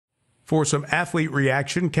For some athlete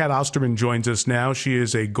reaction, Cat Osterman joins us now. She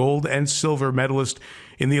is a gold and silver medalist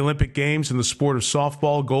in the Olympic Games in the sport of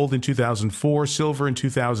softball, gold in 2004, silver in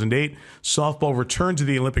 2008. Softball returned to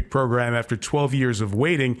the Olympic program after 12 years of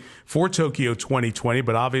waiting for Tokyo 2020,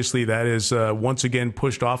 but obviously that is once again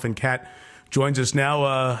pushed off, and Cat joins us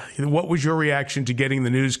now. What was your reaction to getting the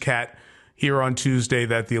news, Cat, here on Tuesday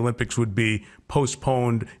that the Olympics would be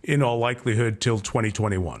postponed in all likelihood till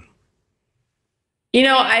 2021? You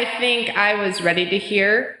know, I think I was ready to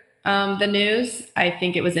hear the news. I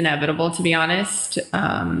think it was inevitable, to be honest.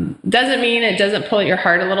 Doesn't mean it doesn't pull at your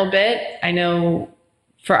heart a little bit. I know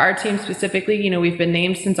for our team specifically, we've been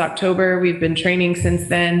named since October. We've been training since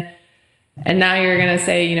then. And now you're going to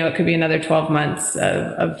say, it could be another 12 months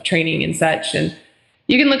of training and such. And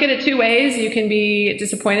you can look at it two ways. You can be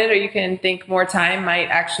disappointed, or you can think more time might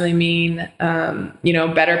actually mean,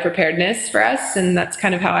 better preparedness for us. And that's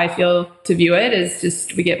kind of how I feel to view it, is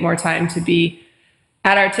just we get more time to be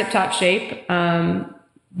at our tip-top shape.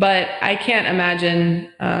 But I can't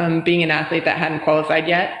imagine being an athlete that hadn't qualified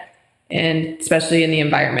yet, and especially in the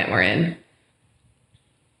environment we're in.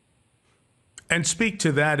 And speak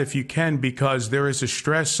to that if you can, because there is a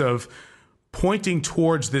stress of pointing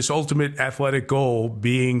towards this ultimate athletic goal,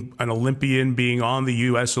 being an Olympian, being on the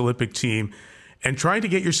U.S. Olympic team, and trying to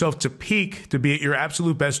get yourself to peak, to be at your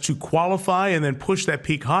absolute best, to qualify and then push that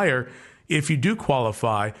peak higher if you do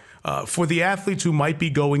qualify. For the athletes who might be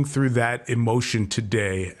going through that emotion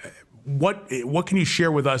today, what can you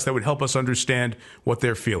share with us that would help us understand what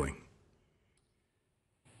they're feeling?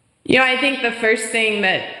 I think the first thing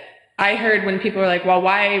that I heard when people were like, well,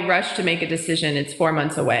 why rush to make a decision? It's 4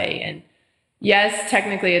 months away. And yes,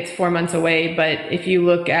 technically it's 4 months away, but if you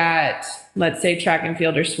look at, let's say, track and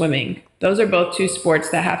field or swimming, those are both two sports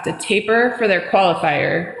that have to taper for their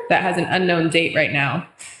qualifier that has an unknown date right now,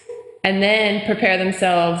 and then prepare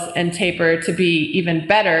themselves and taper to be even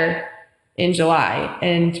better in July.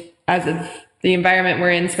 And as of the environment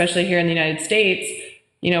we're in, especially here in the United States,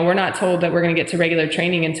 we're not told that we're going to get to regular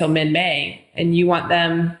training until mid-May, and you want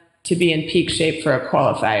them to be in peak shape for a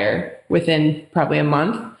qualifier within probably a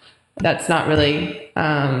month. That's not really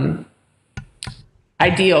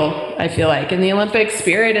ideal, I feel like. And the Olympic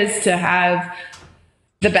spirit is to have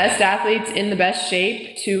the best athletes in the best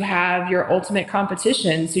shape to have your ultimate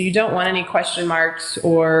competition. So you don't want any question marks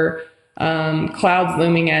or clouds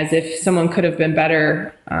looming as if someone could have been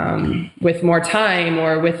better with more time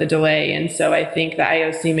or with a delay. And so I think the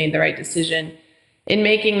IOC made the right decision in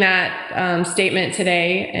making that statement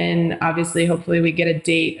today. And obviously, hopefully we get a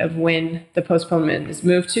date of when the postponement is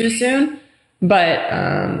moved to soon. But,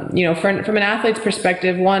 from an athlete's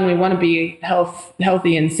perspective, one, we want to be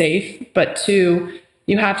healthy and safe. But two,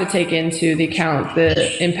 you have to take into the account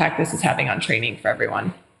the impact this is having on training for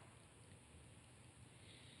everyone.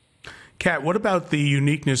 Kat, what about the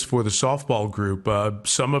uniqueness for the softball group?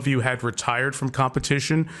 Some of you had retired from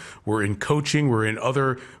competition, were in coaching, were in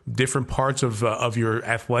other different parts of your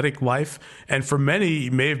athletic life. And for many,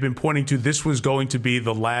 you may have been pointing to this was going to be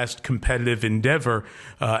the last competitive endeavor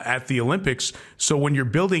at the Olympics. So when you're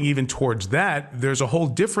building even towards that, there's a whole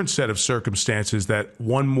different set of circumstances that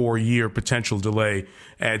one more year potential delay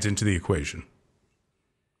adds into the equation.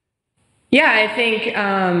 Yeah, I think,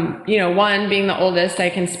 one, being the oldest, I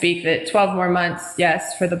can speak that 12 more months,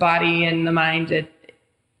 yes, for the body and the mind,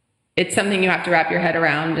 it's something you have to wrap your head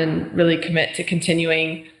around and really commit to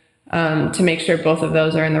continuing to make sure both of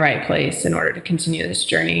those are in the right place in order to continue this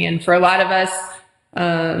journey. And for a lot of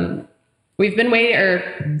us, we've been waiting,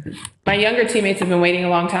 or my younger teammates have been waiting a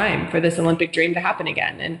long time for this Olympic dream to happen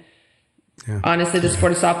again. And honestly, the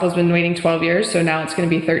sport of softball has been waiting 12 years, so now it's going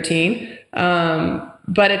to be 13.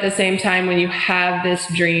 But at the same time, when you have this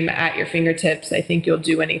dream at your fingertips, I think you'll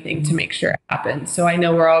do anything to make sure it happens. So I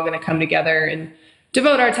know we're all going to come together and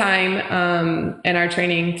devote our time and our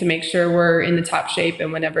training to make sure we're in the top shape.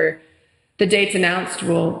 And whenever the date's announced,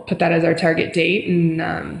 we'll put that as our target date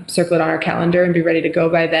and circle it on our calendar and be ready to go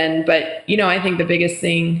by then. But, I think the biggest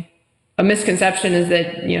thing, a misconception, is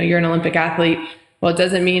that, you're an Olympic athlete. Well, it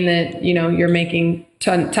doesn't mean that, you're making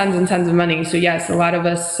tons and tons of money. So yes, a lot of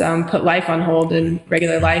us put life on hold, and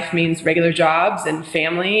regular life means regular jobs and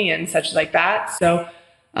family and such like that. So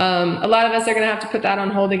a lot of us are going to have to put that on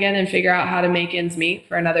hold again and figure out how to make ends meet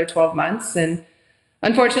for another 12 months. And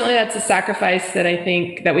unfortunately, that's a sacrifice that I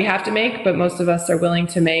think that we have to make, but most of us are willing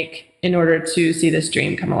to make in order to see this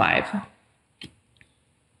dream come alive.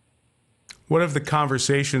 What have the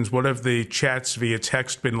conversations, what have the chats via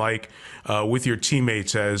text been like with your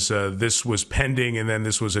teammates as this was pending and then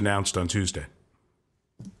this was announced on Tuesday?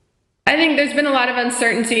 I think there's been a lot of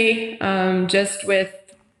uncertainty just with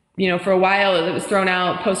for a while it was thrown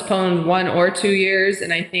out, postponed 1 or 2 years.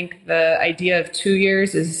 And I think the idea of 2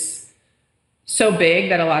 years is so big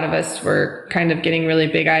that a lot of us were kind of getting really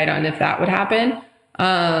big eyed on if that would happen.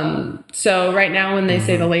 So right now when they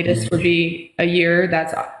say the latest would be a year,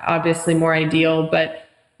 that's obviously more ideal, but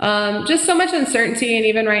just so much uncertainty. And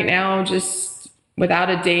even right now, just without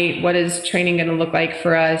a date, what is training going to look like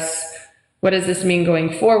for us? What does this mean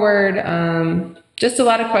going forward? Just a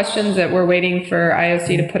lot of questions that we're waiting for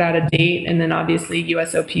IOC to put out a date, and then obviously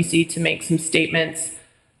USOPC to make some statements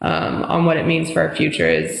on what it means for our future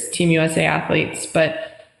as Team USA athletes.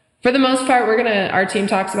 But for the most part, our team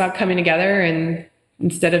talks about coming together, and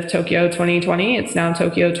instead of Tokyo 2020, it's now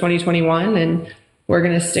Tokyo 2021, and we're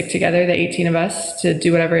going to stick together, the 18 of us, to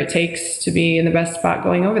do whatever it takes to be in the best spot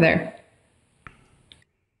going over there.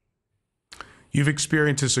 You've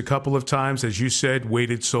experienced this a couple of times, as you said,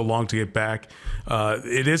 waited so long to get back.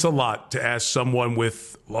 It is a lot to ask someone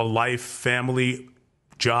with a life, family,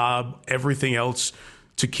 job, everything else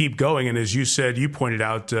to keep going. And as you said, you pointed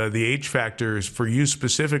out the age factors for you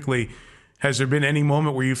specifically. Has there been any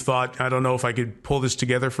moment where you've thought, I don't know if I could pull this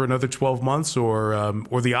together for another 12 months, or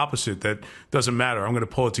the opposite, that doesn't matter, I'm going to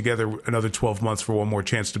pull it together another 12 months for one more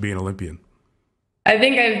chance to be an Olympian? I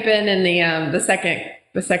think I've been in the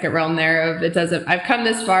second realm there of I've come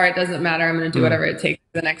this far, it doesn't matter, I'm going to do whatever it takes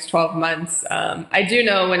for the next 12 months. I do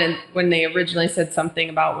know when they originally said something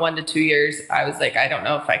about 1 to 2 years, I was like, I don't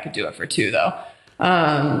know if I could do it for 2 though.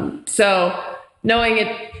 So knowing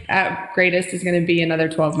it at greatest is going to be another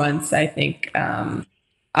 12 months, I think I'll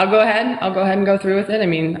go ahead and go through with it. I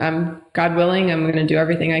mean, God willing, I'm going to do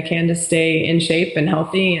everything I can to stay in shape and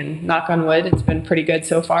healthy, and knock on wood, it's been pretty good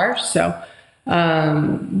so far. So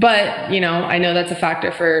but I know that's a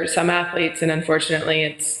factor for some athletes, and unfortunately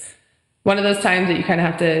it's one of those times that you kind of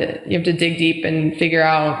have to dig deep and figure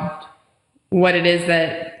out what it is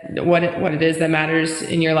that matters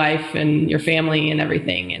in your life and your family and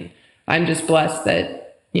everything. And I'm just blessed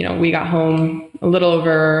that we got home a little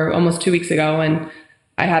over almost 2 weeks ago, and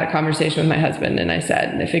I had a conversation with my husband, and I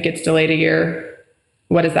said, if it gets delayed a year,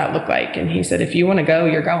 what does that look like? And he said, if you want to go,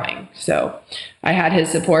 you're going. So I had his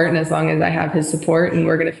support, and as long as I have his support, and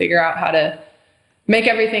we're going to figure out how to make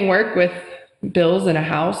everything work with bills and a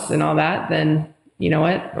house and all that, then you know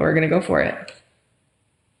what, we're going to go for it.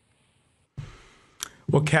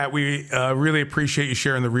 Well, Cat, we really appreciate you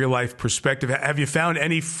sharing the real life perspective. Have you found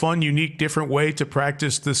any fun, unique, different way to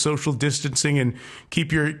practice the social distancing and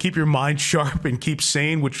keep your mind sharp and keep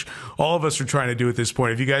sane, which all of us are trying to do at this point?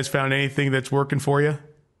 Have you guys found anything that's working for you?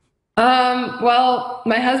 Well,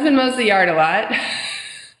 my husband mows the yard a lot,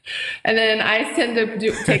 and then I tend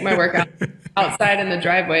to take my workout outside in the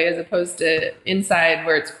driveway as opposed to inside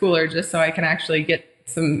where it's cooler, just so I can actually get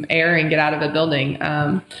some air and get out of the building.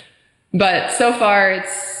 But so far,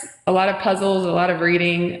 it's a lot of puzzles, a lot of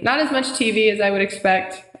reading, not as much TV as I would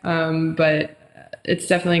expect, but it's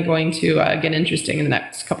definitely going to get interesting in the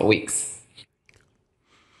next couple weeks.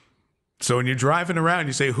 So when you're driving around,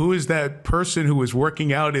 you say, who is that person who is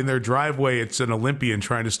working out in their driveway? It's an Olympian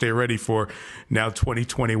trying to stay ready for now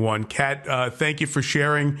 2021. Cat, thank you for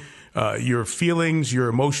sharing your feelings, your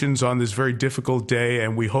emotions on this very difficult day,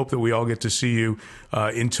 and we hope that we all get to see you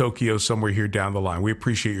in Tokyo somewhere here down the line. We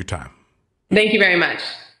appreciate your time. Thank you very much.